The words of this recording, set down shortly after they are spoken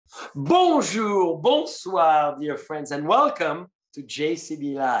Bonjour, bonsoir, dear friends, and welcome to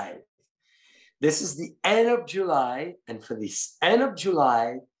JCB Live. This is the end of July, and for this end of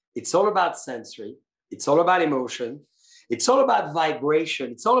July, it's all about sensory, it's all about emotion, it's all about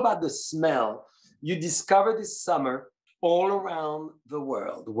vibration, it's all about the smell you discover this summer all around the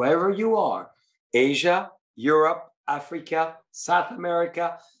world, wherever you are, Asia, Europe, Africa, South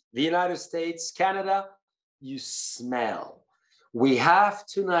America, the United States, Canada, you smell. We have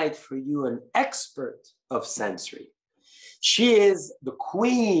tonight for you an expert of sensory. She is the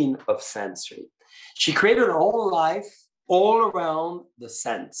queen of sensory. She created her whole life all around the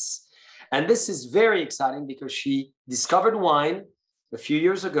sense. And this is very exciting because she discovered wine a few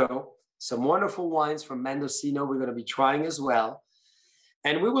years ago, some wonderful wines from Mendocino we're going to be trying as well.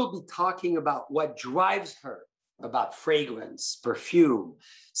 And we will be talking about what drives her, about fragrance, perfume,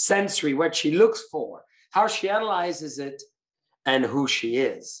 sensory, what she looks for, how she analyzes it, and who she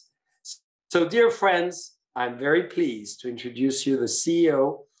is. So, dear friends, I'm very pleased to introduce you the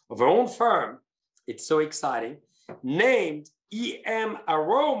CEO of her own firm. It's so exciting, named EM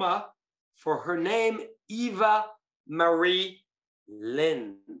Aroma for her name, Eva-Marie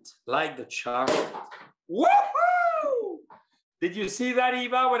Lind, like the chocolate. Woohoo! Did you see that,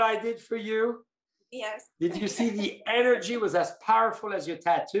 Eva, what I did for you? Yes. Did you see the energy was as powerful as your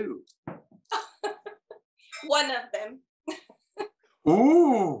tattoo? One of them.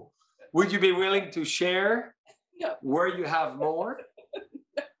 Ooh, would you be willing to share No. where you have more?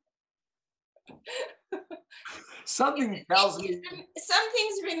 Something tells me. Some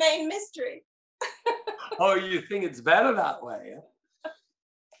things remain mystery. Oh, you think it's better that way?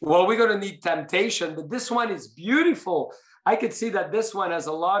 Well, we're going to need temptation, but this one is beautiful. I could see that this one has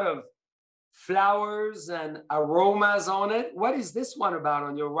a lot of flowers and aromas on it. What is this one about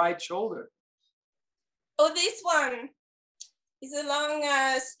on your right shoulder? Oh, this one is a long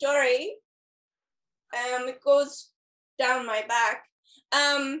story. It goes down my back.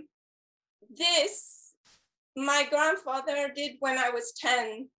 This, my grandfather did when I was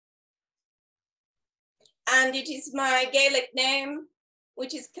 10. And it is my Gaelic name,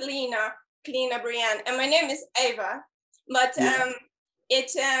 which is Kalina Brian. And my name is Eva. But and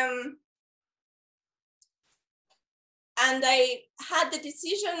I had the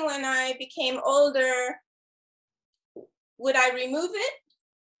decision when I became older, would I remove it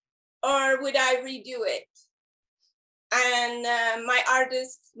or would I redo it? And my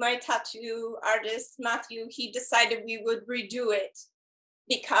tattoo artist, Matthew, he decided we would redo it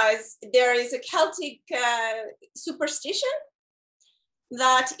because there is a Celtic superstition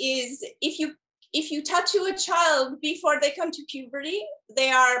that is, if you tattoo a child before they come to puberty, they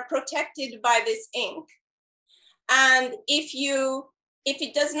are protected by this ink. And if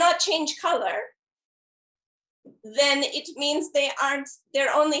it does not change color, then it means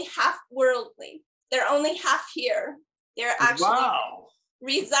they're only half worldly. They're only half here. They're actually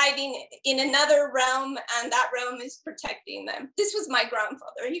residing in another realm, and that realm is protecting them. This was my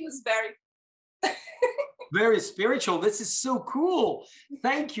grandfather. He was very very spiritual. This is so cool.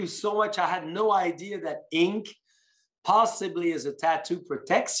 Thank you so much. I had no idea that ink possibly as a tattoo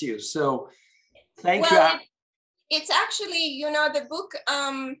protects you. So thank you. It's actually, the book,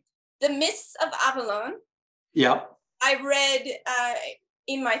 The Mists of Avalon. Yeah. I read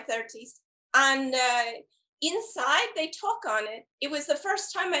in my 30s. And inside they talk on it. It was the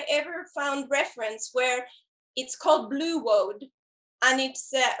first time I ever found reference where it's called blue woad. And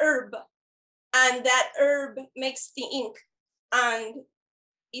it's a herb. And that herb makes the ink. And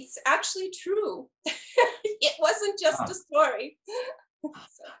it's actually true. It wasn't just a story.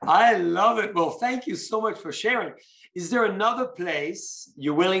 I love it. Well, thank you so much for sharing. Is there another place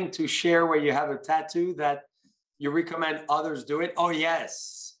you're willing to share where you have a tattoo that you recommend others do it? Oh,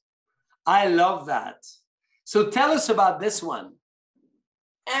 yes. I love that. So tell us about this one.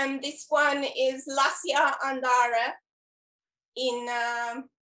 And this one is Lascia Andare in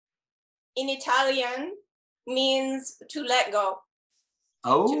Italian, means to let go.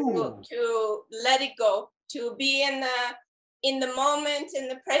 Oh. To let it go, to be in the moment, in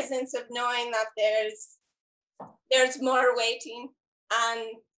the presence of knowing that there's more waiting,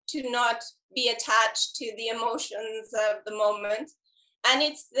 and to not be attached to the emotions of the moment. And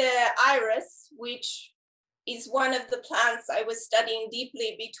it's the iris, which is one of the plants I was studying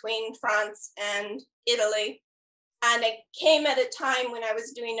deeply between France and Italy. And it came at a time when I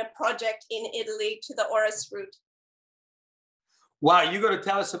was doing a project in Italy to the orris root. Wow, you're going to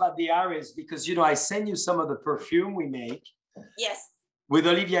tell us about the iris because, I send you some of the perfume we make. Yes. With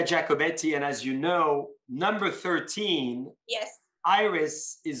Olivia Jacobetti. And as you know, number 13, yes,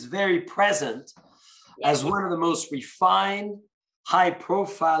 iris is very present as one of the most refined, high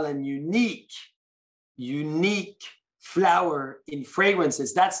profile and unique flower in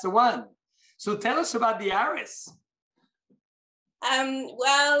fragrances. That's the one. So tell us about the iris.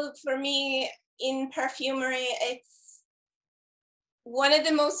 Well, for me, in perfumery, it's one of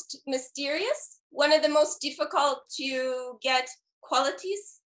the most mysterious, one of the most difficult to get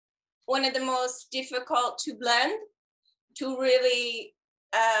qualities, one of the most difficult to blend, to really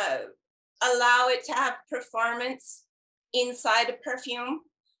allow it to have performance inside a perfume.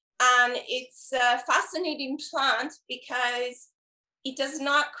 And it's a fascinating plant because it does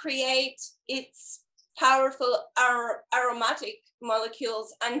not create its powerful aromatic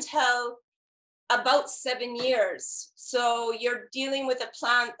molecules until about 7 years. So you're dealing with a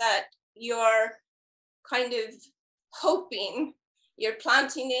plant that you're kind of hoping, you're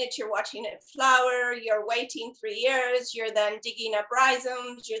planting it, you're watching it flower, you're waiting 3 years, you're then digging up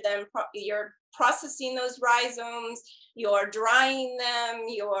rhizomes, you're processing those rhizomes, you're drying them,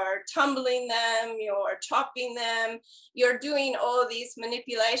 you're tumbling them, you're chopping them, you're doing all these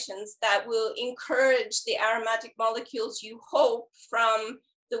manipulations that will encourage the aromatic molecules you hope from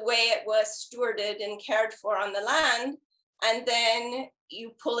the way it was stewarded and cared for on the land. And then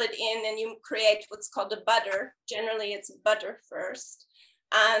you pull it in and you create what's called a butter. Generally, it's butter first.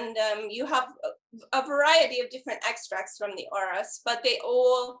 And you have a variety of different extracts from the orris, but they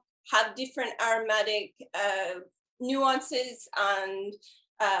all have different aromatic nuances and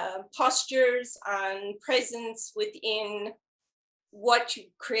postures and presence within what you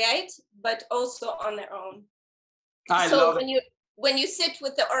create, but also on their own. So when you sit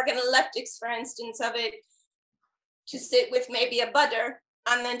with the organoleptics, for instance, of it, to sit with maybe a butter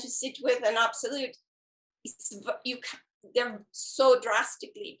and then to sit with an absolute, they're so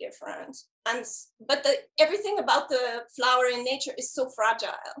drastically different. But everything about the flower in nature is so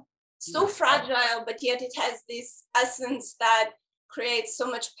fragile, but yet it has this essence that creates so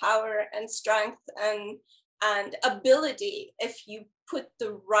much power and strength and ability if you put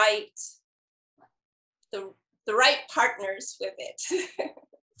the right partners with it.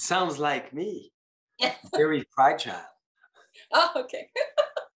 Sounds like me. Very fragile. Oh, okay.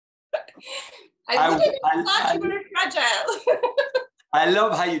 I wouldn't have thought you were fragile. I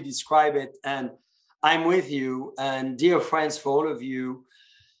love how you describe it, and I'm with you. And dear friends, for all of you,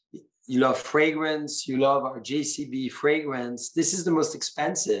 you love fragrance, you love our JCB fragrance. This is the most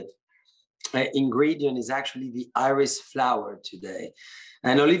expensive ingredient, is actually the iris flower today.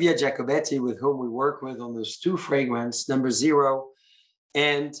 And Olivia Jacobetti, with whom we work with on those two fragrances, number 0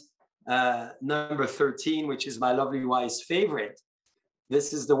 and number 13, which is my lovely wife's favorite.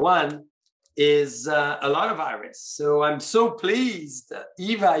 This is the one, is a lot of iris. So I'm so pleased,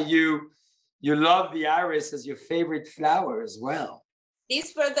 Eva, you love the iris as your favorite flower as well.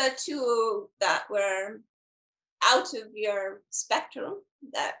 These were the two that were out of your spectrum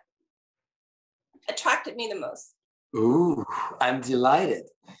that attracted me the most. Ooh, I'm delighted.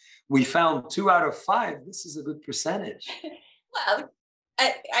 We found 2 out of 5. This is a good percentage. Well,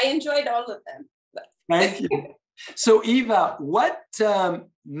 I enjoyed all of them. Thank you. So Eva, what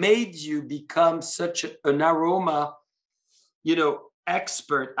made you become such an aroma,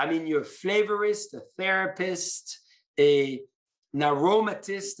 expert? I mean, you're a flavorist, a therapist, an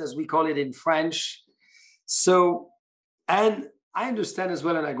aromatist, as we call it in French. So, and I understand as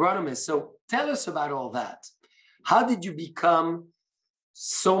well an agronomist. So tell us about all that. How did you become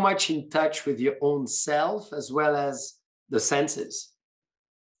so much in touch with your own self as well as the senses?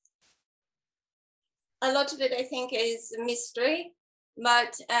 A lot of it, I think, is a mystery,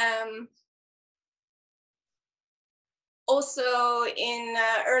 but also in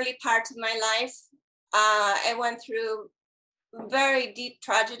early part of my life, I went through very deep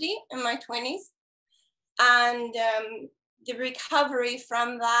tragedy in my 20s, and the recovery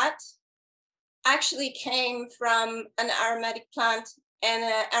from that actually came from an aromatic plant and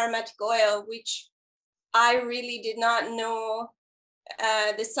an aromatic oil, which I really did not know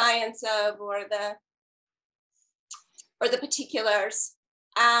the science of or the particulars.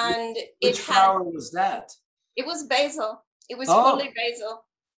 And which flower was that? It was basil. It was fully basil.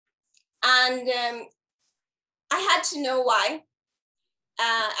 And I had to know why.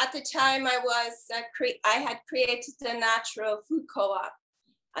 At the time, I had created a natural food co-op,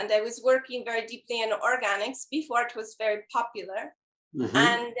 and I was working very deeply in organics before it was very popular. Mm-hmm.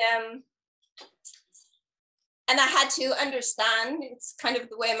 And I had to understand, it's kind of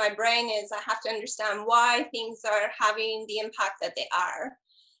the way my brain is, I have to understand why things are having the impact that they are.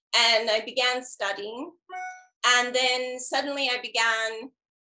 And I began studying. And then suddenly I began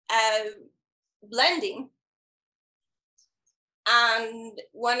blending. And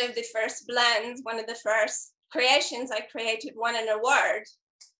one of the first blends, one of the first creations I created won an award,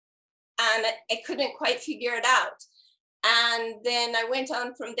 and I couldn't quite figure it out. And then I went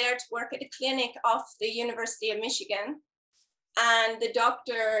on from there to work at a clinic off the University of Michigan. And the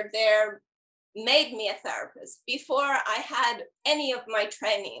doctor there made me a therapist before I had any of my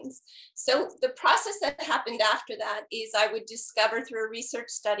trainings. So the process that happened after that is I would discover through a research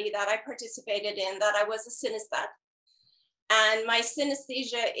study that I participated in that I was a synesthete. And my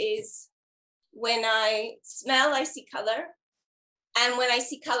synesthesia is when I smell, I see color. And when I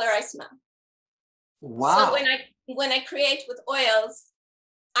see color, I smell. Wow. So when I create with oils,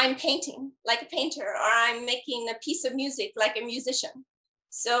 I'm painting like a painter, or I'm making a piece of music like a musician.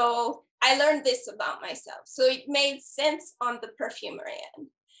 So I learned this about myself. So it made sense on the perfumery end.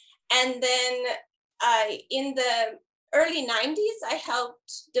 And then in the early 90s, I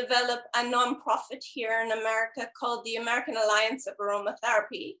helped develop a nonprofit here in America called the American Alliance of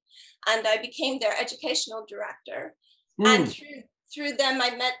Aromatherapy. And I became their educational director. And through them,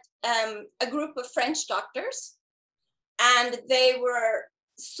 I met a group of French doctors, and they were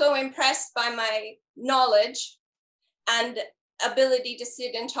so impressed by my knowledge and ability to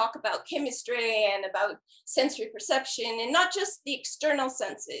sit and talk about chemistry and about sensory perception, and not just the external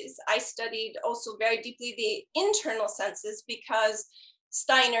senses. I studied also very deeply the internal senses because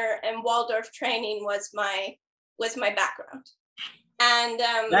Steiner and Waldorf training was my background. And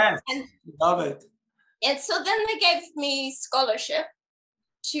yes, love it. And so then they gave me scholarship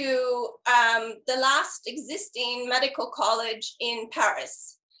to the last existing medical college in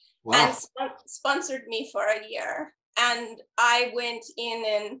Paris. Wow. And sponsored me for a year. And I went in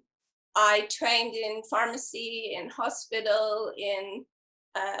and I trained in pharmacy, in hospital, in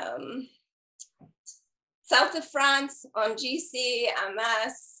south of France, on GC,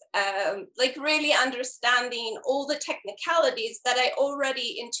 MS, like really understanding all the technicalities that I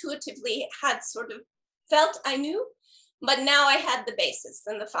already intuitively had sort of felt I knew. But now I had the basis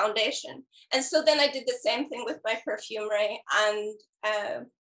and the foundation. And so then I did the same thing with my perfumery, and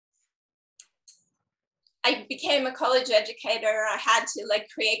I became a college educator. I had to like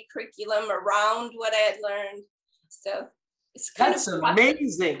create curriculum around what I had learned. So it's kind That's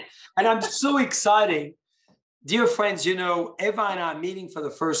amazing. And I'm so excited. Dear friends, you know, Eva and I are meeting for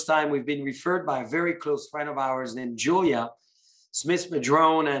the first time. We've been referred by a very close friend of ours named Julia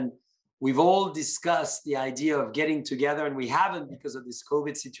Smith-Madrone, and we've all discussed the idea of getting together, and we haven't because of this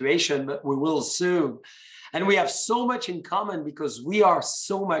COVID situation, but we will soon. And we have so much in common because we are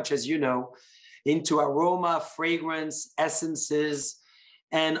so much, as you know, into aroma, fragrance, essences,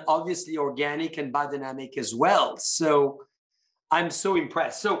 and obviously organic and biodynamic as well. So I'm so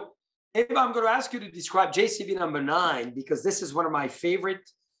impressed. So Eva, I'm going to ask you to describe JCB number 9, because this is one of my favorite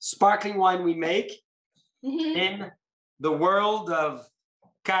sparkling wine we make in the world of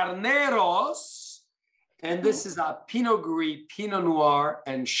Carneros. And this is a Pinot Gris, Pinot Noir,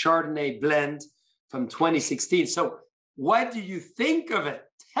 and Chardonnay blend from 2016. So what do you think of it?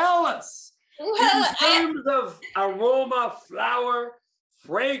 Tell us. Well, in terms of aroma, flower,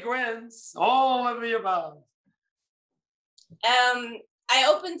 fragrance, all of the above. I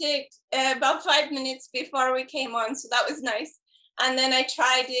opened it about 5 minutes before we came on, so that was nice. And then I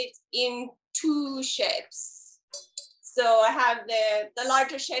tried it in 2 shapes. So I have the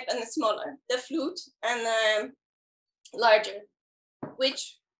larger shape and the smaller, the flute and the larger,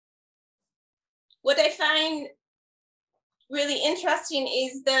 which what I find really interesting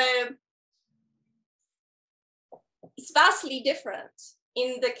is it's vastly different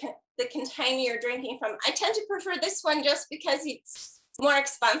in the container you're drinking from. I tend to prefer this one just because it's more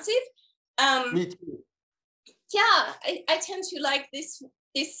expansive. Me too. Yeah, I tend to like this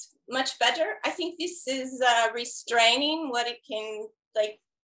much better. I think this is restraining what it can like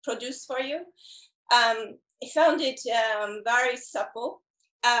produce for you. I found it very supple.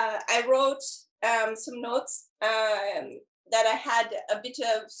 I wrote some notes that I had a bit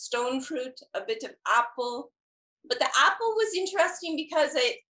of stone fruit, a bit of apple. But the apple was interesting because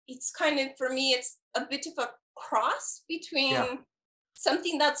it's kind of, for me, it's a bit of a cross between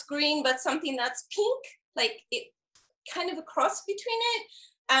something that's green but something that's pink, like it kind of a cross between it.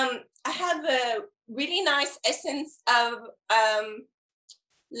 I have a really nice essence of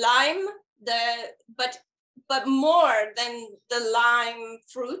lime, but more than the lime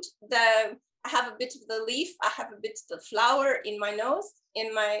fruit. I have a bit of the leaf, I have a bit of the flower in my nose,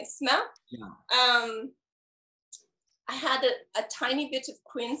 in my smell. Yeah. I had a tiny bit of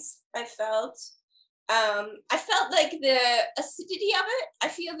quince, I felt. I felt like the acidity of it, I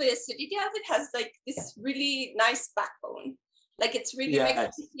feel the acidity of it has like this really nice backbone. Like it's really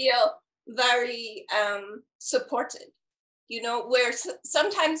makes me feel very supported, you know, where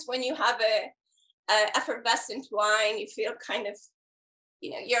sometimes when you have effervescent wine, you feel kind of,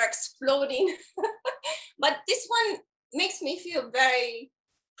 you know, you're exploding. But this one makes me feel very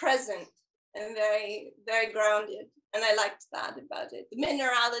present and very, very grounded. And I liked that about it. The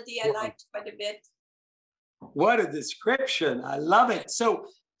minerality I liked quite a bit. What a description. I love it. So,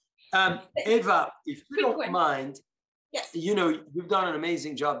 Eva, if you don't mind, yes, you know, you've done an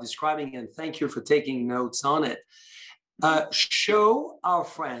amazing job describing, and thank you for taking notes on it. Show our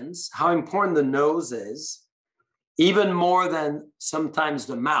friends how important the nose is, even more than sometimes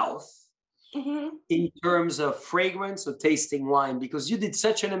the mouth, in terms of fragrance or tasting wine, because you did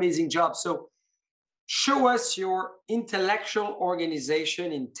such an amazing job. So show us your intellectual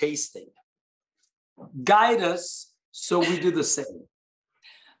organization in tasting. Guide us so we do the same.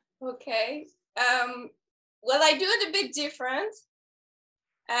 Okay. Well, I do it a bit different.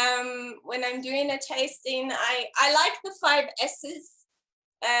 When I'm doing a tasting, I like the 5 S's,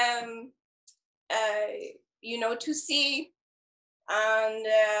 you know, to see and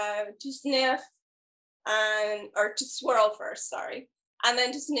to sniff and, or to swirl first, sorry, and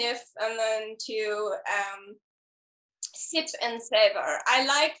then to sniff and then to sip and savor. I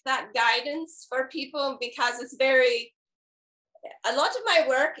like that guidance for people because it's very, a lot of my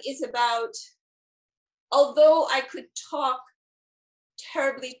work is about, although I could talk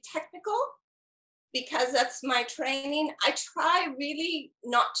terribly technical because that's my training, I try really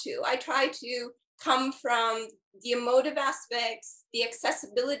not to. I try to come from the emotive aspects, the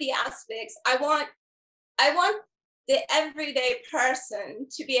accessibility aspects. I want the everyday person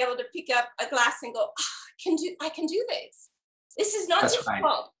to be able to pick up a glass and go, oh, I can do this. This is not difficult.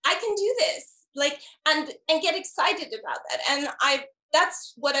 Right. I can do this. Like, and get excited about that. And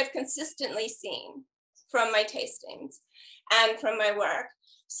that's what I've consistently seen from my tastings and from my work.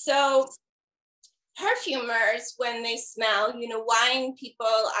 So perfumers, when they smell, you know, wine people,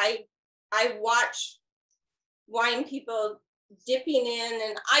 I watch wine people dipping in,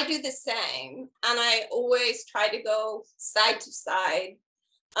 and I do the same, and I always try to go side to side.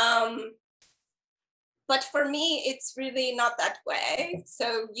 But for me, it's really not that way.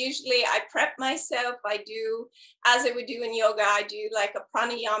 So usually I prep myself. I do, as I would do in yoga, I do like a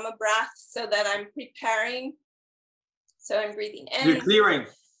pranayama breath so that I'm preparing. So I'm breathing in. You're clearing.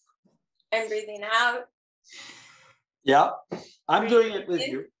 I'm breathing out. Yeah, I'm doing it with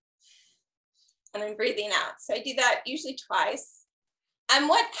you. And I'm breathing out. So I do that usually twice. And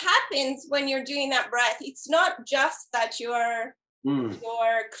what happens when you're doing that breath, it's not just that you're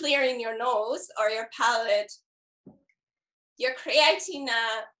clearing your nose or your palate. You're creating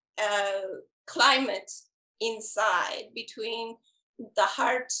a climate inside between the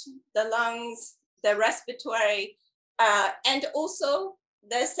heart, the lungs, the respiratory, and also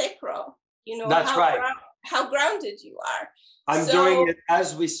the sacral. You know, that's right. How grounded you are. I'm doing it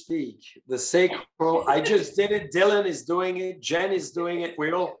as we speak. The sacral, I just did it. Dylan is doing it. Jen is doing it. We're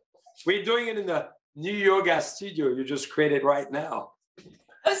doing it in the new yoga studio you just created right now.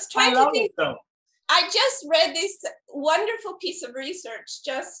 I was trying to think. I just read this wonderful piece of research.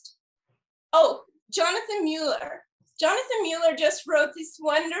 Jonathan Mueller. Jonathan Mueller just wrote this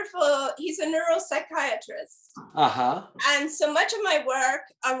wonderful, he's a neuropsychiatrist. And so much of my work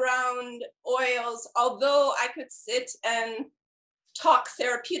around oils, although I could sit and talk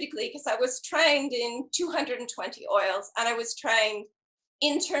therapeutically, because I was trained in 220 oils, and I was trained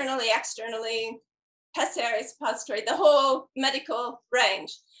internally, externally, pessary, suppository, the whole medical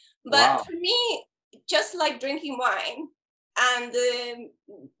range. But for me, just like drinking wine and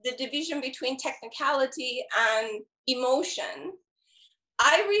the division between technicality and emotion,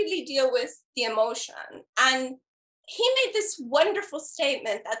 I really deal with the emotion. And he made this wonderful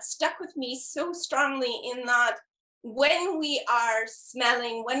statement that stuck with me so strongly, in that when we are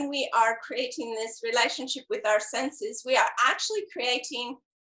smelling, when we are creating this relationship with our senses, we are actually creating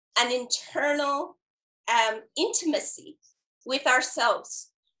an internal intimacy with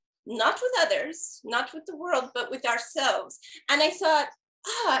ourselves, not with others, not with the world, but with ourselves. And I thought,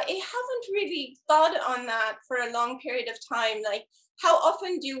 I haven't really thought on that for a long period of time. Like, how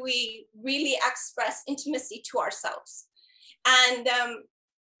often do we really express intimacy to ourselves?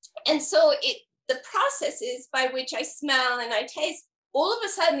 And so the processes by which I smell and I taste all of a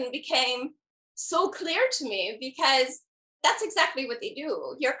sudden became so clear to me, because that's exactly what they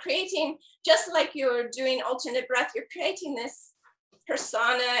do. You're creating, just like you're doing alternate breath, you're creating this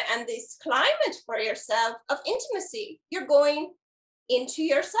persona and this climate for yourself of intimacy. You're going into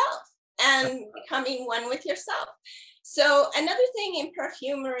yourself and becoming one with yourself. So another thing in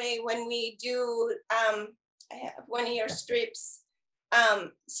perfumery, when we do, I have one of your strips.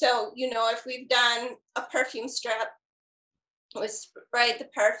 So, you know, if we've done a perfume strip, we spray the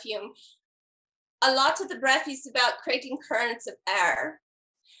perfume. a lot of the breath is about creating currents of air.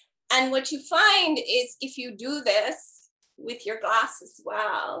 And what you find is if you do this with your glass as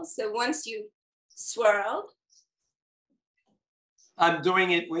well, so once you swirl. I'm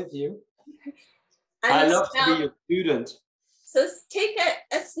doing it with you. And I you love smell, to be a student. so take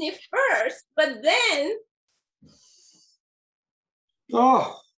a sniff first, but then.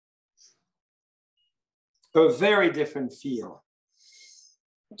 Oh, a very different feel.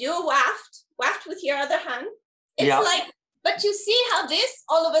 Do a waft with your other hand. It's Yeah. like, but you see how this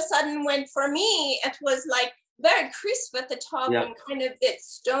all of a sudden went for me, it was like very crisp at the top, Yeah. and kind of the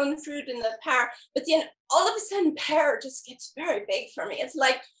stone fruit and the pear, but then all of a sudden pear just gets very big for me. It's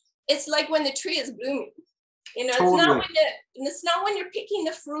like when the tree is blooming, you know. Totally. It's not when you're picking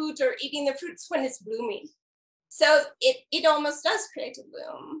the fruit or eating the fruit, it's when it's blooming. So it almost does create a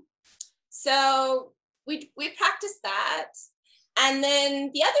bloom. So we practice that. And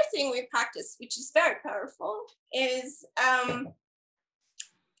then the other thing we practice, which is very powerful, is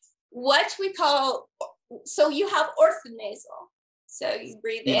what we call, so you have orthonasal. So you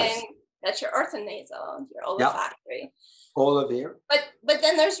breathe in, that's your orthonasal, your olfactory. All of you. But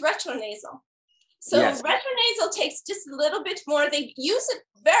then there's retronasal. So retronasal takes just a little bit more. They use it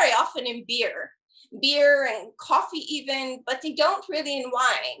very often in beer and coffee even, but they don't really in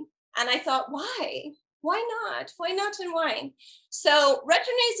wine. And I thought, why? Why not? Why not in wine? So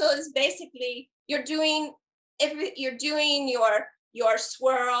retronasal is basically you're doing your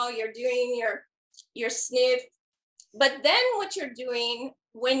swirl, you're doing your sniff, but then what you're doing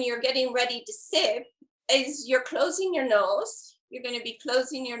when you're getting ready to sip is you're closing your nose. You're going to be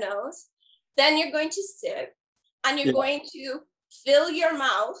closing your nose. Then you're going to sip, and you're going to fill your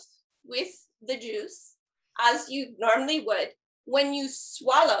mouth with the juice as you normally would. When you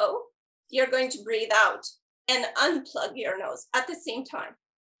swallow, you're going to breathe out and unplug your nose at the same time.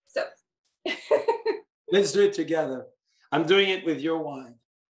 So let's do it together. I'm doing it with your wine.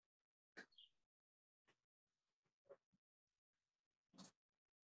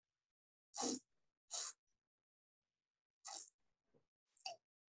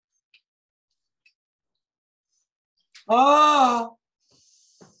 Oh,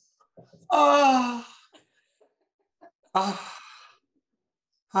 oh, oh,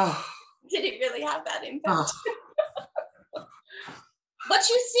 oh. Did it really have that impact? But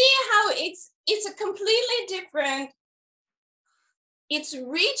you see how it's a completely different, it's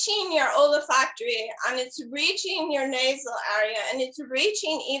reaching your olfactory, and it's reaching your nasal area, and it's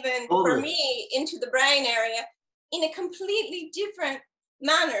reaching even for me into the brain area in a completely different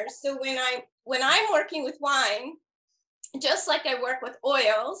manner. So when I'm working with wine, just like I work with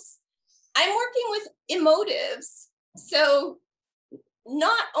oils, I'm working with emotives. So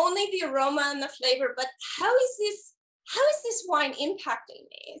not only the aroma and the flavor, but how is this wine impacting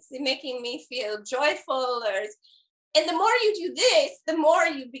me? Is it making me feel joyful? And the more you do this, the more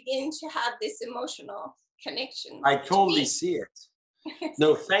you begin to have this emotional connection. I totally see it.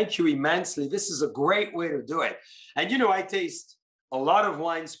 No, thank you immensely. This is a great way to do it. And I taste a lot of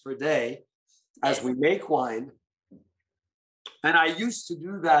wines per day as we make wine. And I used to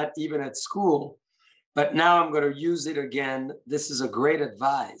do that even at school, but now I'm going to use it again. This is a great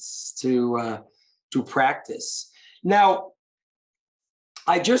advice to practice. Now,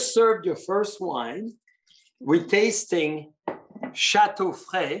 I just served your first wine. We're tasting Chateau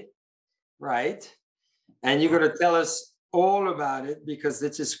Frey, right? And you're going to tell us all about it because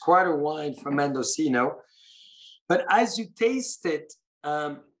this is quite a wine from Mendocino. But as you taste it,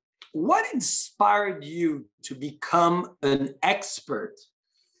 what inspired you to become an expert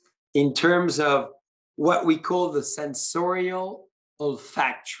in terms of what we call the sensorial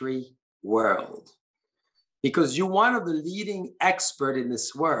olfactory world? Because you're one of the leading experts in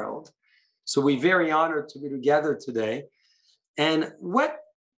this world. So we're very honored to be together today. And what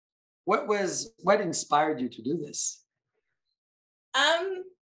inspired you to do this? I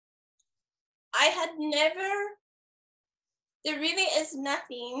had never, there really is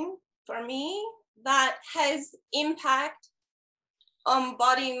nothing for me that has impact on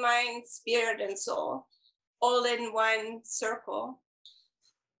body, mind, spirit, and soul, all in one circle,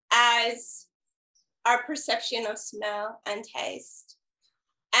 as our perception of smell and taste.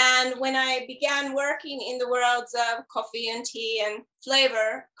 And when I began working in the worlds of coffee and tea and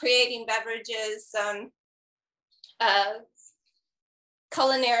flavor, creating beverages,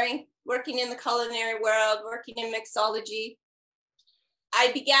 culinary, working in the culinary world, working in mixology,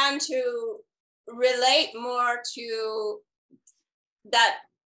 I began to relate more to that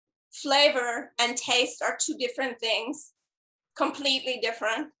flavor and taste are two different things, completely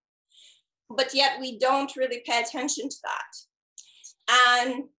different, but yet we don't really pay attention to that.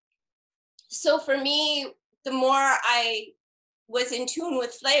 And So for me, the more I was in tune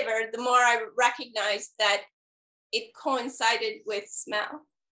with flavor, the more I recognized that it coincided with smell,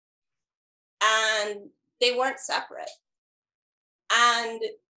 and they weren't separate. And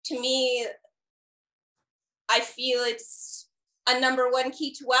to me, I feel it's a #1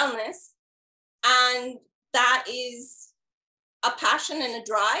 key to wellness, and that is a passion and a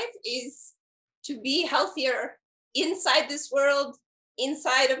drive, is to be healthier inside this world,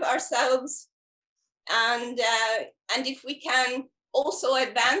 inside of ourselves, and if we can also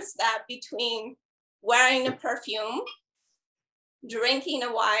advance that between wearing a perfume, drinking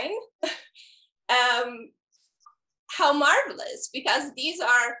a wine, how marvelous, because these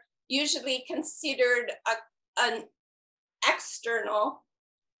are usually considered an external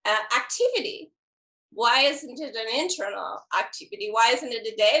activity. Why isn't it an internal activity? Why isn't it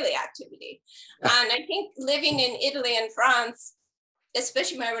a daily activity? And I think living in Italy and France,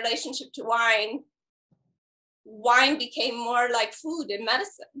 especially my relationship to wine became more like food and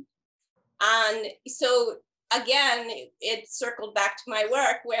medicine. And so again, it circled back to my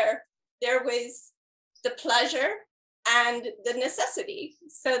work, where there was the pleasure and the necessity.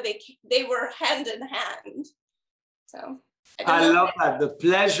 So they were hand in hand. So I love that, the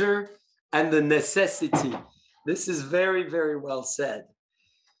pleasure and the necessity. This is very, very well said.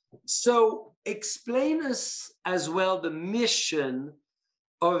 So explain us as well the mission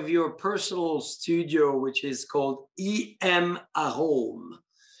of your personal studio, which is called EM Arome,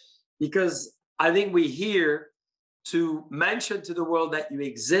 because I think we're here to mention to the world that you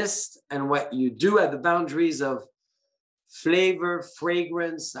exist and what you do at the boundaries of flavor,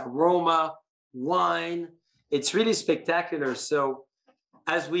 fragrance, aroma, wine. It's really spectacular. So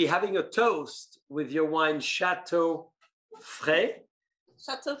as we're having a toast with your wine, Chateau Frey.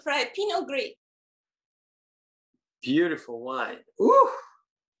 Chateau Frey, Pinot Gris. Beautiful wine. Ooh.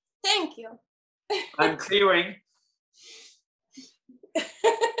 Thank you. I'm clearing.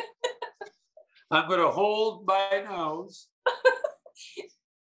 I'm going to hold my nose.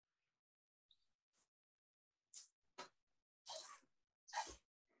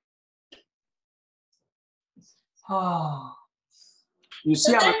 Oh. You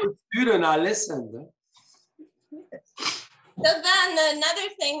see, I'm a good student. I listened. So then another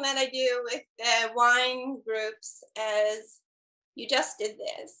thing that I do with the wine groups is, you just did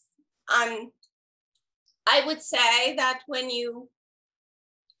this. I would say that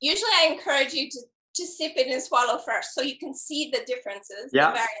usually I encourage you to sip it and swallow first, so you can see the differences, the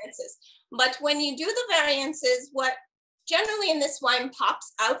variances. But when you do the variances, what generally in this wine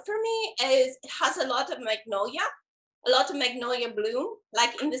pops out for me is it has a lot of magnolia bloom,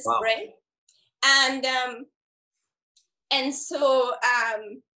 like in the spring. And so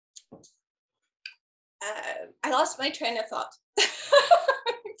I lost my train of thought.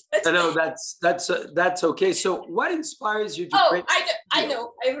 No, that's okay. So what inspires you to create? I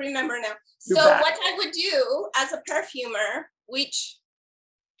know, I remember now. So what I would do as a perfumer, which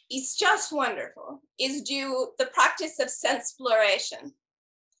is just wonderful, is do the practice of senseploration.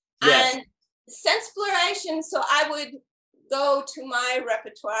 Yes. And senseploration, so I would go to my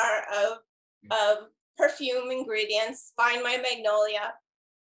repertoire of perfume ingredients, find my magnolia,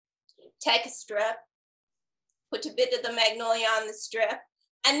 take a strip, put a bit of the magnolia on the strip,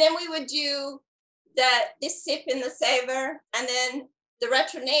 and then we would do this sip in the savor, and then the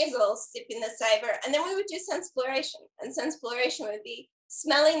retronasal sip in the savor, and then we would do senseploration. And senseploration would be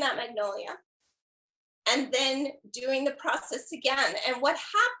smelling that magnolia, and then doing the process again. And what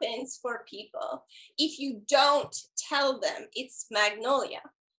happens for people, if you don't tell them it's magnolia,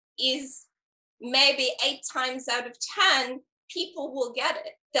 is maybe 8 times out of 10, people will get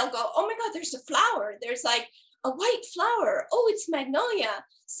it. They'll go, oh my God, there's a flower. There's like a white flower. Oh, it's magnolia.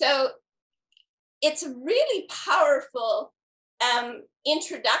 So it's a really powerful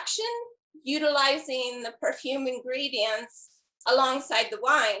introduction, utilizing the perfume ingredients alongside the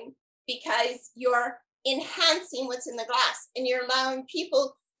wine, because you're enhancing what's in the glass, and you're allowing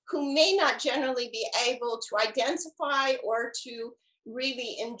people who may not generally be able to identify or to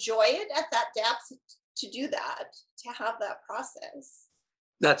really enjoy it at that depth to do that, to have that process.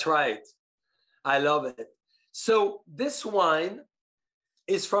 That's right. I love it. So this wine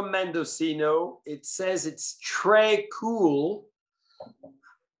is from Mendocino. It says it's très cool,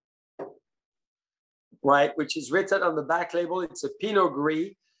 right? Which is written on the back label. It's a Pinot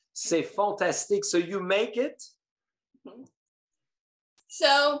Gris. C'est fantastique. So you make it? Mm-hmm.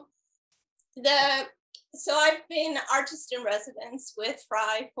 So I've been artist in residence with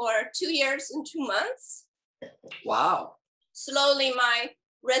Frey for 2 years and 2 months. Wow. Slowly my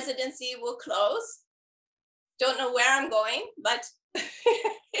residency will close. Don't know where I'm going, but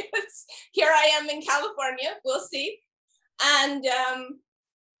Here I am in California, we'll see. And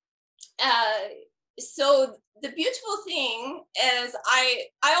so the beautiful thing is I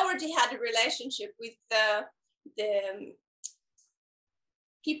already had a relationship with the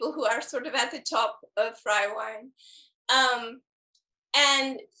people who are sort of at the top of Frey wine.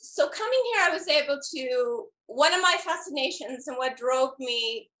 And so coming here, I was able to, one of my fascinations and what drove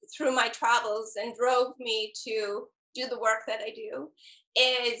me through my travels and drove me to do the work that I do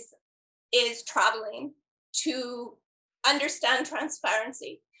is traveling, to understand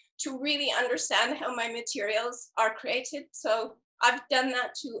transparency, to really understand how my materials are created. So I've done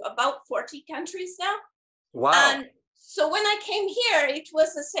that to about 40 countries now. Wow. And so when I came here, it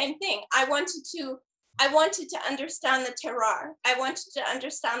was the same thing. I wanted to understand the terroir. I wanted to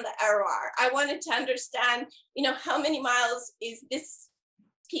understand the terroir. I wanted to understand, you know, how many miles is this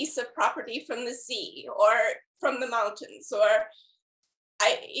piece of property from the sea or from the mountains, or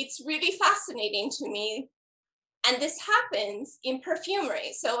it's really fascinating to me. And this happens in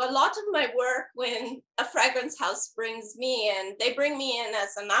perfumery. So a lot of my work, when a fragrance house brings me in, they bring me in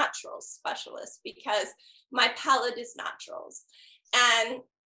as a natural specialist because my palette is naturals. And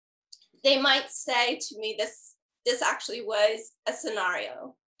they might say to me, this actually was a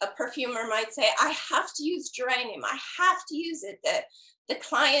scenario. A perfumer might say, I have to use geranium. I have to use it. The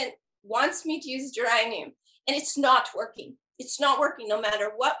client wants me to use geranium, and it's not working. It's not working no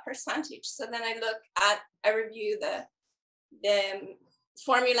matter what percentage. So then I review the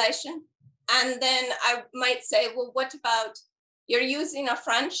formulation, and then I might say, well, what about, you're using a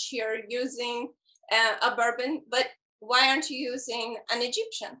French, you're using a bourbon, but why aren't you using an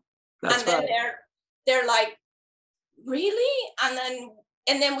Egyptian? That's and then right. they're like, really?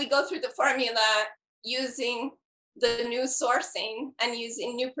 And then we go through the formula using the new sourcing and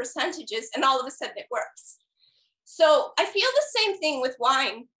using new percentages, and all of a sudden it works. So I feel the same thing with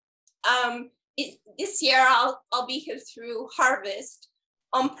wine. This year I'll be here through harvest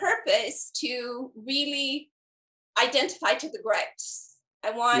on purpose to really identify to the grapes.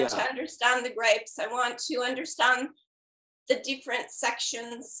 I want to understand the grapes. I want to understand the different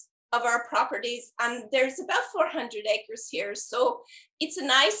sections of our properties. And there's about 400 acres here. So it's a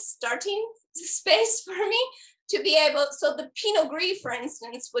nice starting space for me to be able, so the Pinot Gris, for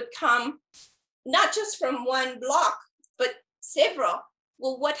instance, would come not just from one block, but several.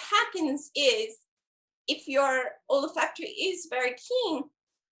 Well, what happens is, if your olfactory is very keen,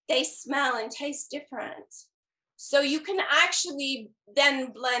 they smell and taste different. So you can actually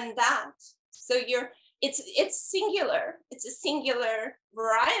then blend that. So it's singular. It's a singular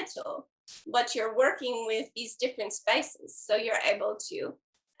varietal, but you're working with these different spaces. So you're able to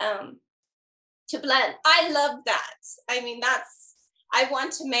blend. I love that. I mean, I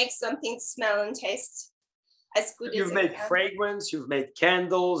want to make something smell and taste as good as You've made fragrance, you've made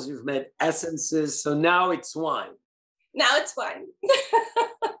candles, you've made essences. So now it's wine. Now it's wine.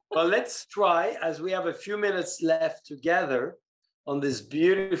 Well, let's try, as we have a few minutes left together on this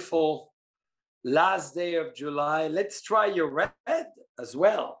beautiful last day of July. Let's try your red as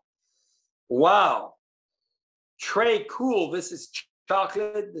well. Wow. Très cool. This is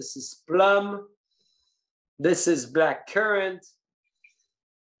chocolate. This is plum. This is black currant.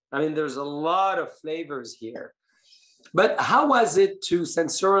 I mean, there's a lot of flavors here. But how was it to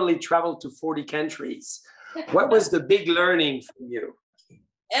sensorially travel to 40 countries? What was the big learning for you?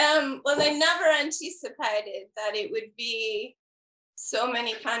 Well, I never anticipated that it would be so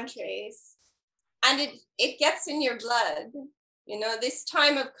many countries. And it gets in your blood. You know, this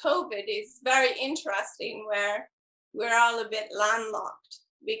time of COVID is very interesting, where we're all a bit landlocked,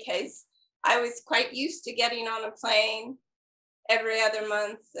 because I was quite used to getting on a plane every other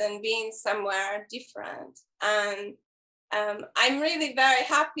month and being somewhere different. And I'm really very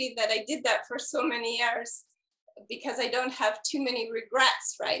happy that I did that for so many years, because I don't have too many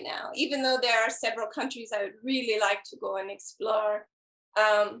regrets right now, even though there are several countries I would really like to go and explore.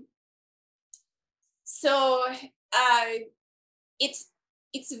 So it's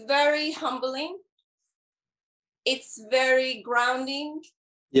very humbling. It's very grounding.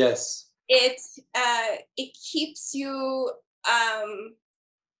 Yes. It keeps you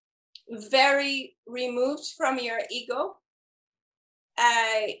very removed from your ego.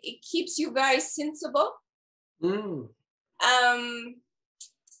 It keeps you very sensible.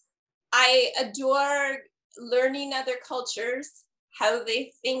 I adore learning other cultures, how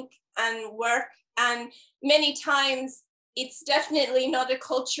they think and work. And many times it's definitely not a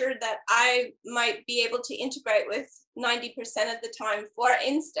culture that I might be able to integrate with 90% of the time. For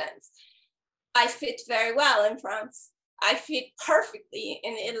instance, I fit very well in France. I fit perfectly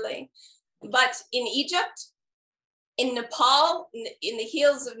in Italy. But in Egypt, in Nepal, in the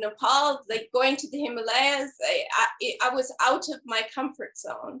hills of Nepal, like going to the Himalayas, I was out of my comfort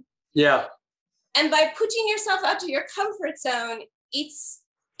zone. Yeah. And by putting yourself out of your comfort zone, it's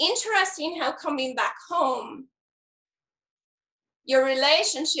interesting how coming back home, your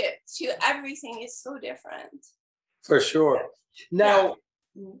relationship to everything is so different. For sure. Now,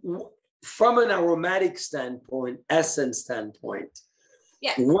 from an aromatic standpoint, essence standpoint,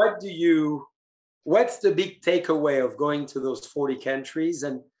 what's the big takeaway of going to those 40 countries,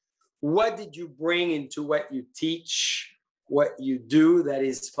 and what did you bring into what you teach, what you do that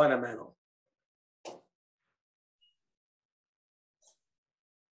is fundamental?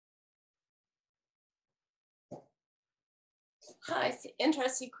 It's an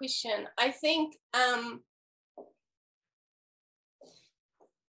interesting question. I think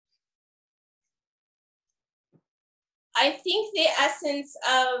the essence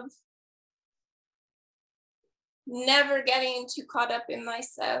of never getting too caught up in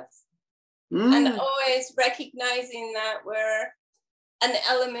myself and always recognizing that we're an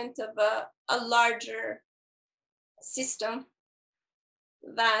element of a larger system,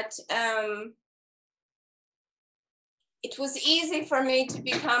 that it was easy for me to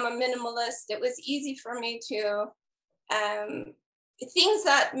become a minimalist. It was easy for me to, things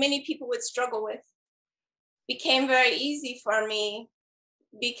that many people would struggle with became very easy for me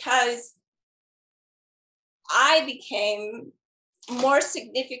because I became more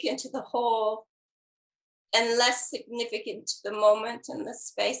significant to the whole and less significant to the moment and the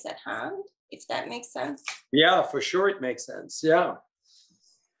space at hand, if that makes sense. Yeah, for sure it makes sense. Yeah.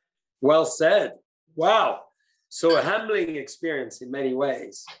 Well said. Wow. So a humbling experience in many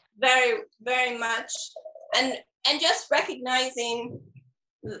ways. Very, very much. And just recognizing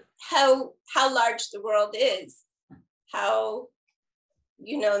how large the world is, how,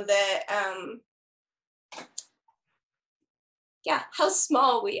 how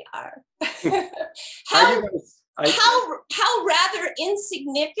small we are. how rather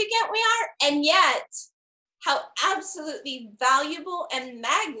insignificant we are, and yet how absolutely valuable and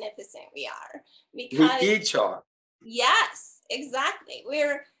magnificent we are. Because we each are. Yes, exactly.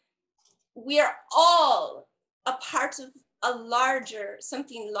 We're all a part of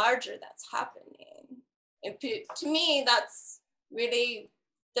something larger that's happening. And to me, that's really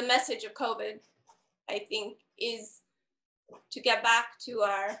the message of COVID, I think, is to get back to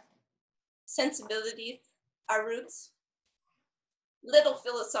our sensibilities, our roots. Little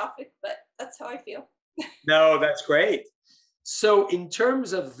philosophic, but that's how I feel. No, that's great. So in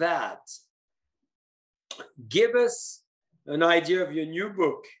terms of that, give us an idea of your new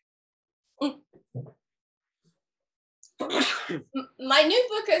book. My new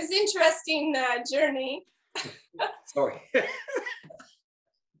book is an interesting journey. Sorry. It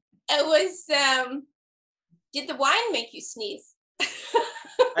was, did the wine make you sneeze?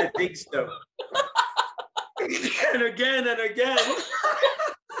 I think so. And again and again.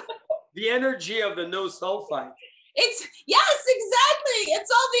 The energy of the no sulfite. Yes, exactly. It's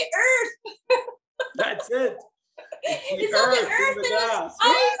all the earth. That's it. It's all the earth and the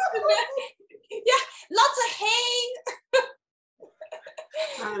ice. Yeah, lots of hay.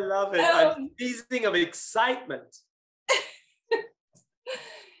 I love it. I'm seizing of excitement.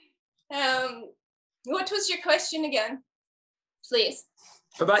 What was your question again, please?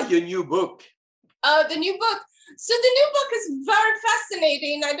 About your new book. The new book. So the new book is very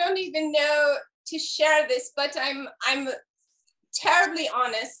fascinating. I don't even know to share this, but I'm a terribly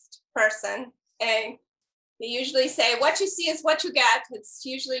honest person. And they usually say, what you see is what you get. It's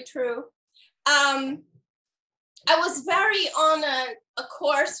usually true. I was very on a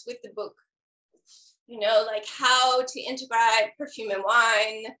course with the book, like how to integrate perfume and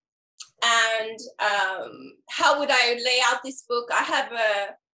wine, and how would I lay out this book. I have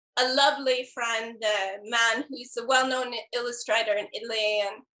a lovely friend, a man who's a well-known illustrator in Italy,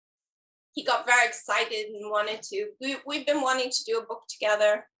 and he got very excited and wanted to, we've been wanting to do a book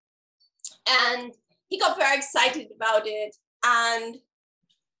together, and he got very excited about it. And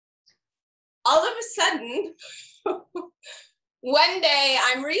all of a sudden, one day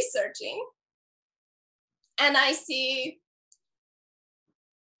I'm researching and I see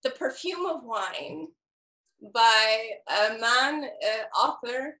The Perfume of Wine by a man,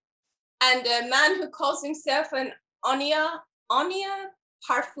 author, and a man who calls himself an Onia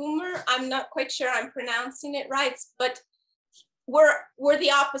parfumer. I'm not quite sure I'm pronouncing it right, but we're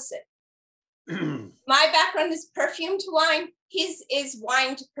the opposite. My background is perfume to wine. His is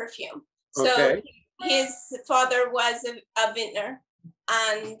wine to perfume. So his father was a vintner,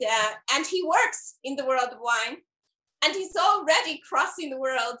 and he works in the world of wine, and he's already crossing the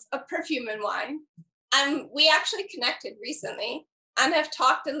worlds of perfume and wine. we actually connected recently and have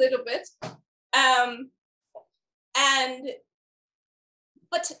talked a little bit.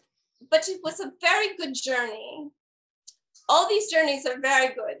 But it was a very good journey. All these journeys are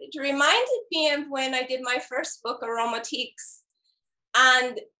very good. It reminded me of when I did my first book, Aromatiques,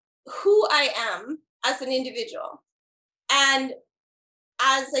 and who I am as an individual. And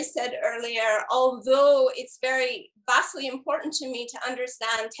as I said earlier, although it's very vastly important to me to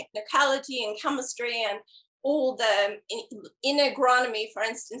understand technicality and chemistry and all the in agronomy, for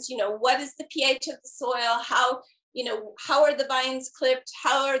instance, what is the pH of the soil? How are the vines clipped?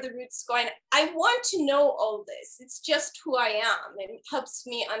 How are the roots going? I want to know all this. It's just who I am. It helps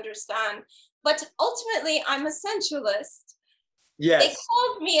me understand. But ultimately, I'm a sensualist. Yes. They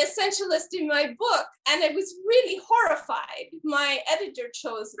called me a sensualist in my book, and I was really horrified. My editor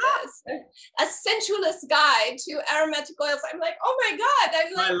chose this, a sensualist guide to aromatic oils. I'm like, oh my God.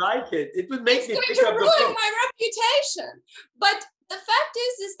 I like it. It would make me it's pick going up to the ruin book. my reputation. But the fact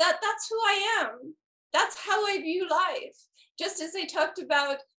is that that's who I am. That's how I view life. Just as I talked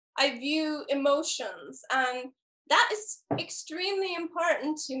about, I view emotions, and that is extremely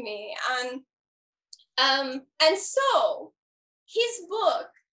important to me. And so his book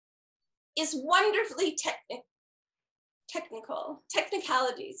is wonderfully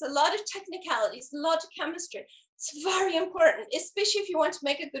technicalities, a lot of technicalities, a lot of chemistry. It's very important, especially if you want to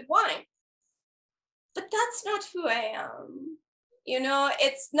make a good wine. But that's not who I am.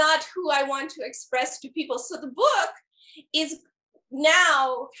 It's not who I want to express to people. So the book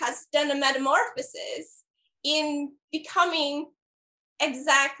has done a metamorphosis in becoming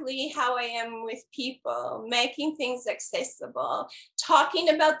exactly how I am with people, making things accessible, talking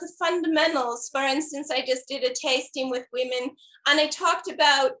about the fundamentals. For instance, I just did a tasting with women, and I talked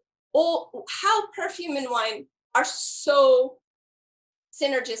about how perfume and wine are so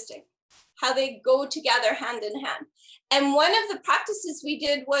synergistic, how they go together hand in hand. And one of the practices we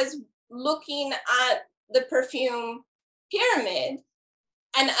did was looking at the perfume pyramid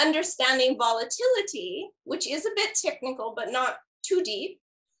and understanding volatility, which is a bit technical, but not too deep.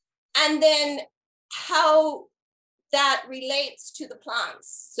 And then how that relates to the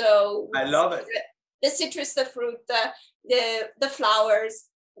plants. So I love it. The citrus, the fruit, the flowers,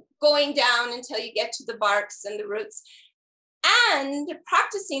 going down until you get to the barks and the roots. And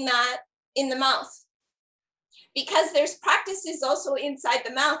practicing that in the mouth, because there's practices also inside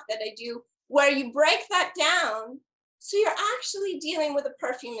the mouth that I do where you break that down, so you're actually dealing with a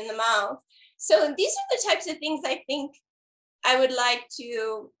perfume in the mouth. So these are the types of things I think I would like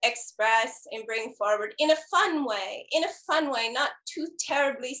to express and bring forward in a fun way, not too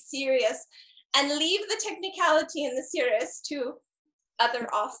terribly serious, and leave the technicality and the serious to other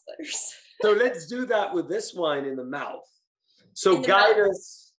authors. So let's do that with this wine in the mouth. So guide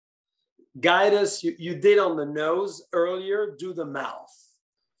us. You did on the nose earlier. Do the mouth.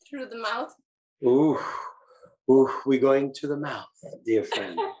 Through the mouth. Ooh, we're going to the mouth, dear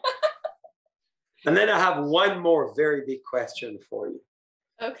friend. And then I have one more very big question for you.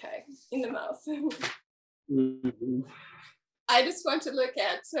 Okay, in the mouth. Mm-hmm. I just want to look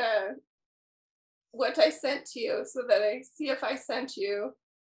at what I sent to you so that I see if I sent you.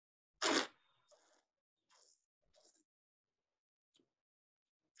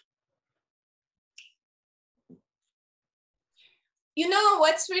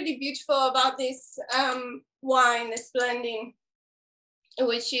 What's really beautiful about this wine, this blending,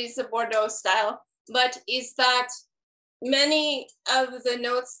 which is a Bordeaux style, but is that many of the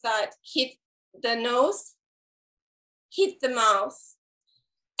notes that hit the nose hit the mouth.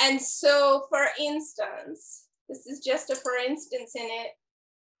 And so, for instance, this is just a for instance in it.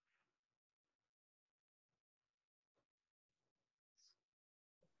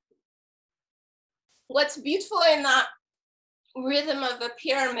 What's beautiful in that rhythm of the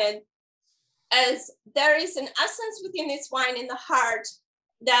pyramid is there is an essence within this wine in the heart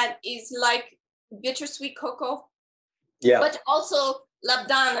that is like bittersweet cocoa, but also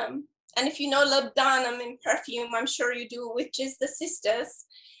labdanum. And if you know labdanum in perfume, I'm sure you do, which is the cistus.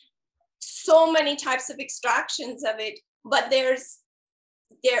 So many types of extractions of it, but they're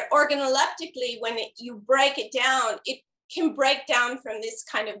organoleptically, when you break it down, it can break down from this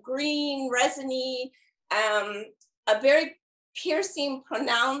kind of green, resiny, a very piercing,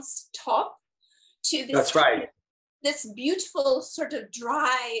 pronounced top to this. That's right. This beautiful sort of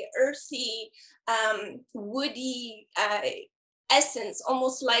dry, earthy, woody essence,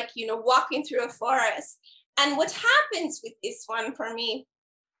 almost like, walking through a forest. And what happens with this one for me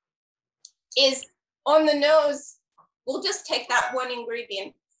is on the nose, we'll just take that one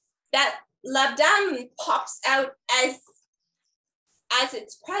ingredient, that labdanum pops out as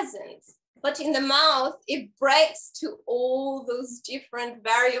its presence. but in the mouth, it breaks to all those different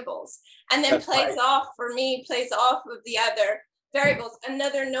variables and then plays off, for me, plays off of the other variables.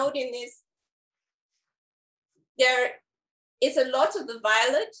 Another note in this, there is a lot of the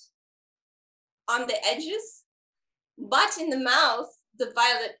violet on the edges, but in the mouth, the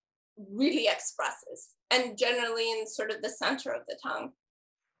violet really expresses, and generally in sort of the center of the tongue.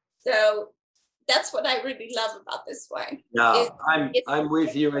 So that's what I really love about this wine. Yeah, I'm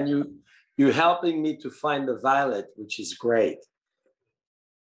with you, and you're helping me to find the violet, which is great.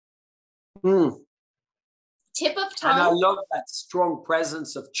 Tip of tongue. And I love that strong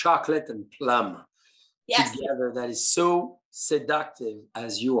presence of chocolate and plum together. That is so seductive,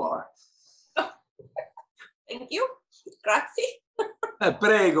 as you are. Oh, thank you. Grazie.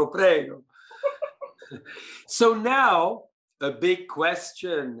 Prego, prego. So now, a big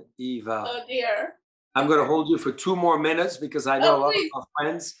question, Eva. Oh dear. I'm going to hold you for 2 more minutes because I know a lot of our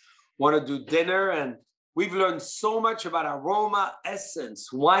friends want to do dinner, and we've learned so much about aroma,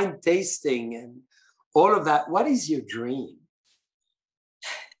 essence, wine tasting, and all of that. What is your dream?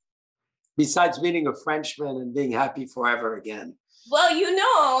 Besides meeting a Frenchman and being happy forever again. Well, you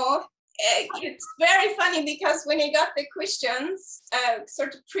know, it's very funny because when I got the questions,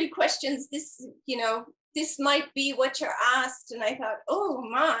 sort of pre-questions, this, you know, this might be what you're asked. And I thought, oh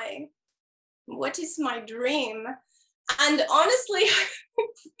my, what is my dream? And honestly,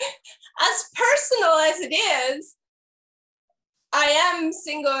 as personal as it is, I am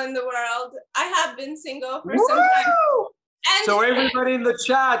single in the world. I have been single for some time. And so everybody in the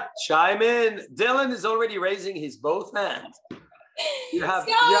chat, chime in. Dylan is already raising his both hands. You have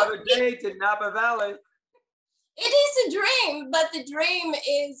a date in Napa Valley. It is a dream, but the dream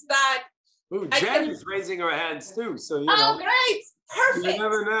is that. Ooh, Jen is raising her hands too. So you know. Great. Perfect. You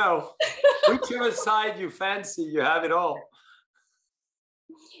never know. Whichever side you fancy, you have it all.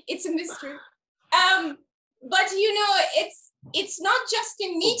 It's a mystery. But you know, it's not just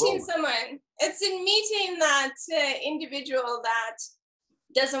in meeting someone. It's in meeting that individual that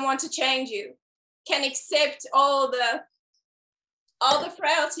doesn't want to change you, can accept all the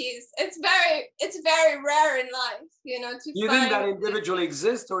frailties. It's very rare in life, you know. You think that individual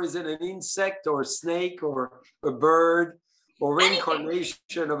exists, or is it an insect or a snake or a bird or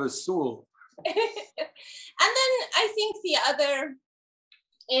reincarnation of a soul? And then I think the other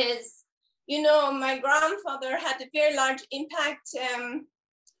is, you know, my grandfather had a very large impact.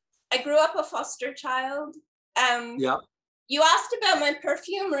 I grew up a foster child. You asked about my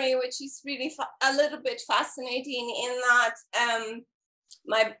perfumery, which is really a little bit fascinating in that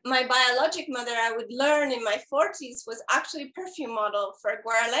my biologic mother, I would learn in my 40s, was actually a perfume model for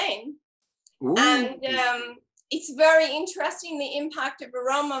Guerlain. And it's very interesting, the impact of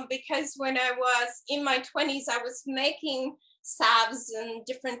aroma, because when I was in my 20s, I was making salves and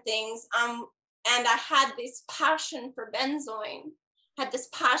different things. And I had this passion for benzoin, had this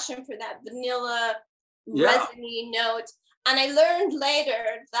passion for that vanilla resiny note. And I learned later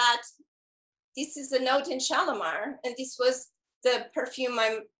that this is a note in Shalimar, and this was the perfume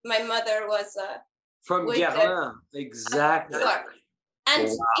my mother was from Guerlain, exactly. And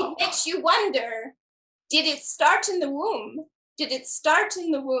it makes you wonder, did it start in the womb? Did it start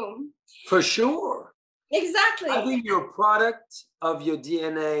in the womb? For sure. Exactly. I think you're a product of your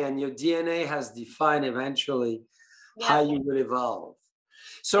DNA, and your DNA has defined eventually how you will evolve.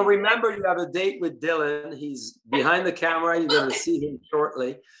 So remember, you have a date with Dylan. He's behind the camera. You're going to see him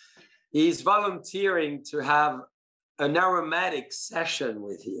shortly. He's volunteering to have an aromatic session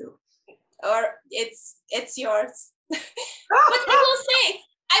with you. Or it's yours. But I will say,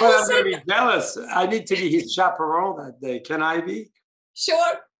 I'm going to be jealous. I need to be his chaperone that day. Can I be?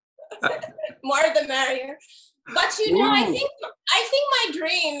 Sure. More the merrier. But you know, I think my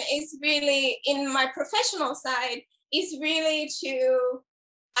dream is really, in my professional side, is really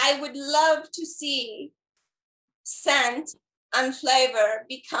I would love to see scent and flavor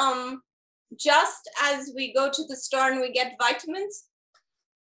become, just as we go to the store and we get vitamins,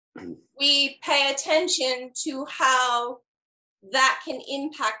 we pay attention to how that can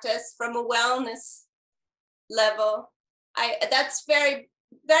impact us from a wellness level. That's very,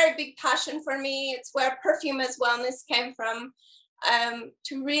 very big passion for me. It's where perfume as wellness came from,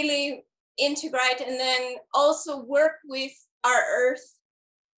 to really integrate and then also work with our earth,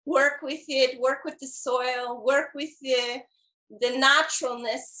 work with the soil, work with the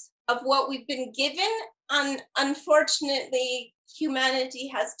naturalness of what we've been given. And unfortunately,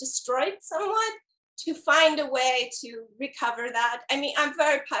 humanity has destroyed somewhat, to find a way to recover that. I mean, I'm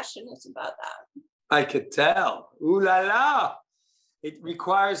very passionate about that. I could tell. Ooh la la. It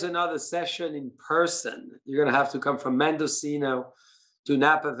requires another session in person. You're going to have to come from Mendocino to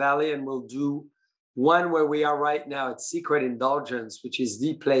Napa Valley, and we'll do one where we are right now at Secret Indulgence, which is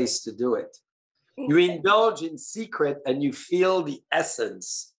the place to do it. You indulge in secret and you feel the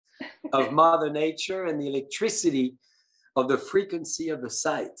essence of Mother Nature and the electricity of the frequency of the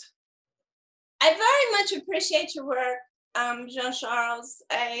site. I very much appreciate your work, Jean-Charles.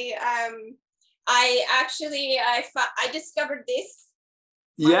 I discovered this.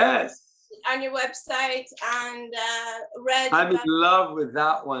 Yes. On your website and read. I'm in love with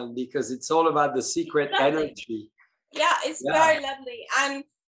that one because it's all about the secret energy. Yeah, it's very lovely. And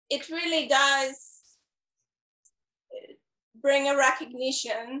it really does bring a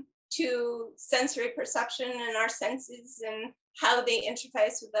recognition to sensory perception and our senses and how they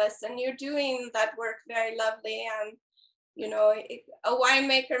interface with us. And you're doing that work very lovely. And, you know, a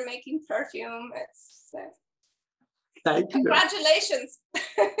winemaker making perfume, it's... Thank you. Congratulations.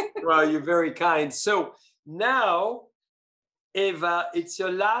 Well, you're very kind. So now, Eva, it's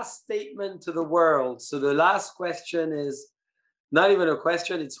your last statement to the world. So the last question is not even a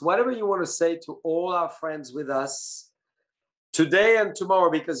question. It's whatever you want to say to all our friends with us today and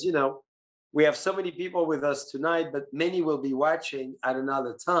tomorrow, because, you know, we have so many people with us tonight, but many will be watching at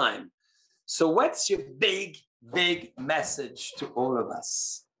another time. So what's your big, big message to all of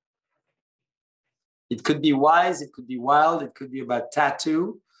us? It could be wise, it could be wild, it could be about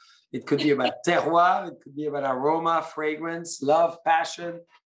tattoo, it could be about terroir, it could be about aroma, fragrance, love, passion.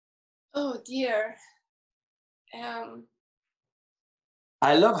 Oh dear.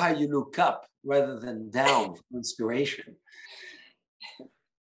 I love how you look up rather than down for inspiration.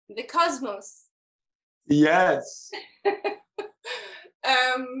 The cosmos. Yes.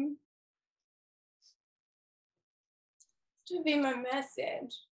 To be my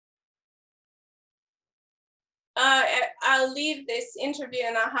message. I'll leave this interview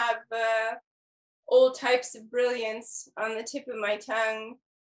and I'll have all types of brilliance on the tip of my tongue.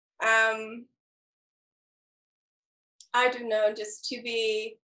 I don't know, just to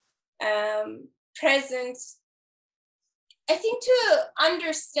be present. I think to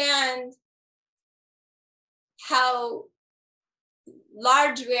understand how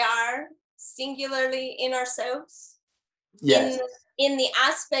large we are singularly in ourselves. Yes. In the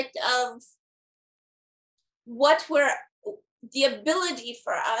aspect of the ability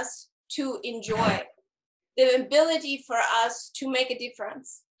for us to enjoy, the ability for us to make a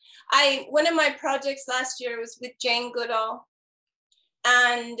difference. One of my projects last year was with Jane Goodall,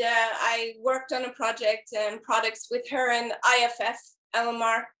 and I worked on a project and products with her and IFF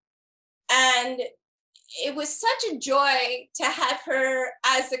LMR, and it was such a joy to have her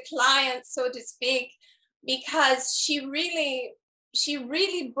as a client, so to speak, because she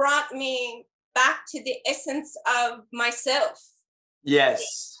really brought me back to the essence of myself.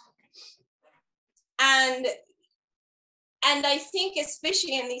 Yes. And I think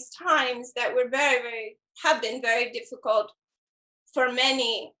especially in these times that were have been very difficult for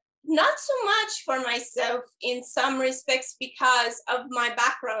many, not so much for myself in some respects because of my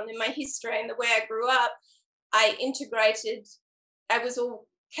background and my history and the way I grew up, I integrated, I was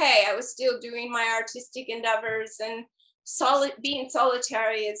okay, I was still doing my artistic endeavors, and being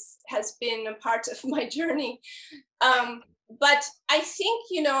solitary has been a part of my journey. But I think,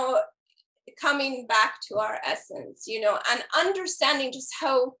 you know, coming back to our essence, you know, and understanding just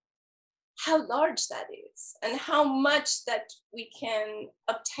how large that is and how much that we can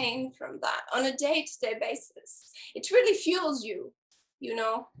obtain from that on a day-to-day basis. It really fuels you, you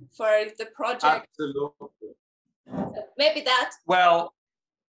know, for the project. Absolutely. So maybe that. Well,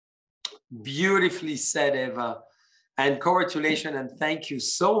 beautifully said, Eva. And congratulations and thank you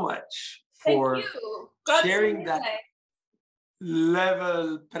so much for sharing that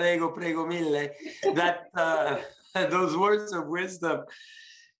level, prego mille, that those words of wisdom.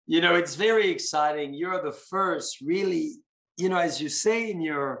 You know, it's very exciting. You're the first, really, you know, as you say in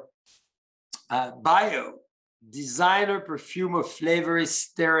your bio, designer, perfumer,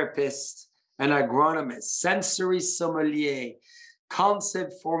 flavorist, therapist, and agronomist, sensory sommelier,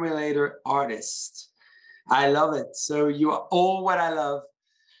 concept formulator, artist. I love it. So you are all what I love.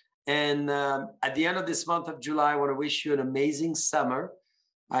 And at the end of this month of July, I want to wish you an amazing summer.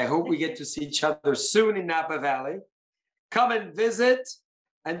 I hope we get to see each other soon in Napa Valley. Come and visit.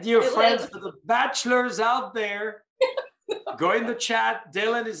 And dear friends, for the bachelors out there, go in the chat.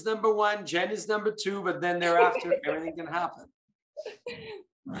 Dylan is number 1, Jen is number 2, but then thereafter, everything can happen.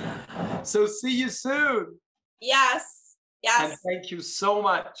 So see you soon. Yes. And thank you so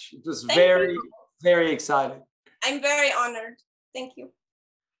much. It was very exciting. I'm very honored. Thank you.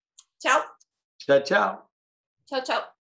 Ciao. Ciao, ciao. Ciao, ciao.